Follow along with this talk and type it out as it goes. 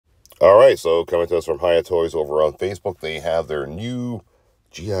All right, so coming to us from Hiya Toys over on Facebook, they have their new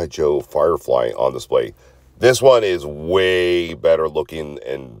Gijoe Firefly on display. This one is way better looking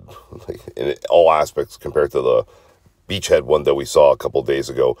and in all aspects compared to the Beachhead one that we saw a couple days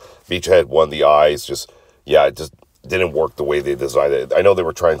ago. Beachhead one, the eyes it just didn't work the way they designed it. I know they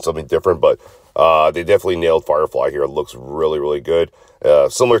were trying something different, but they definitely nailed Firefly here. It looks really, really good.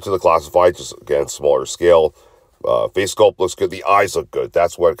 Similar to the Classified, just again, smaller scale. Face sculpt looks good. The eyes look good.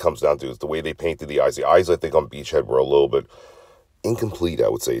 That's what it comes down to, is the way they painted the eyes. The eyes, I think, on Beachhead were a little bit incomplete, I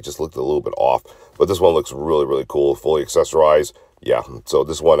would say. It just looked a little bit off. But this one looks really, really cool. Fully accessorized. Yeah, so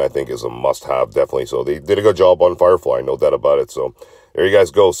this one, I think, is a must-have, definitely. So they did a good job on Firefly, no doubt about it. So there you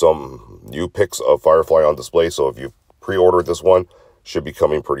guys go. Some new pics of Firefly on display. So if you've pre-ordered this one, should be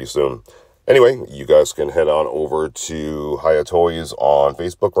coming pretty soon. Anyway, you guys can head on over to Hiya Toys on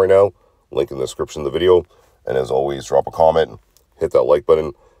Facebook right now. Link in the description of the video. And as always, drop a comment, hit that like button,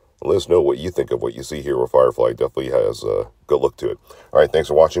 and let us know what you think of what you see here with Firefly. Definitely has a good look to it. All right, thanks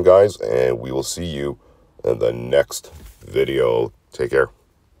for watching, guys, and we will see you in the next video. Take care.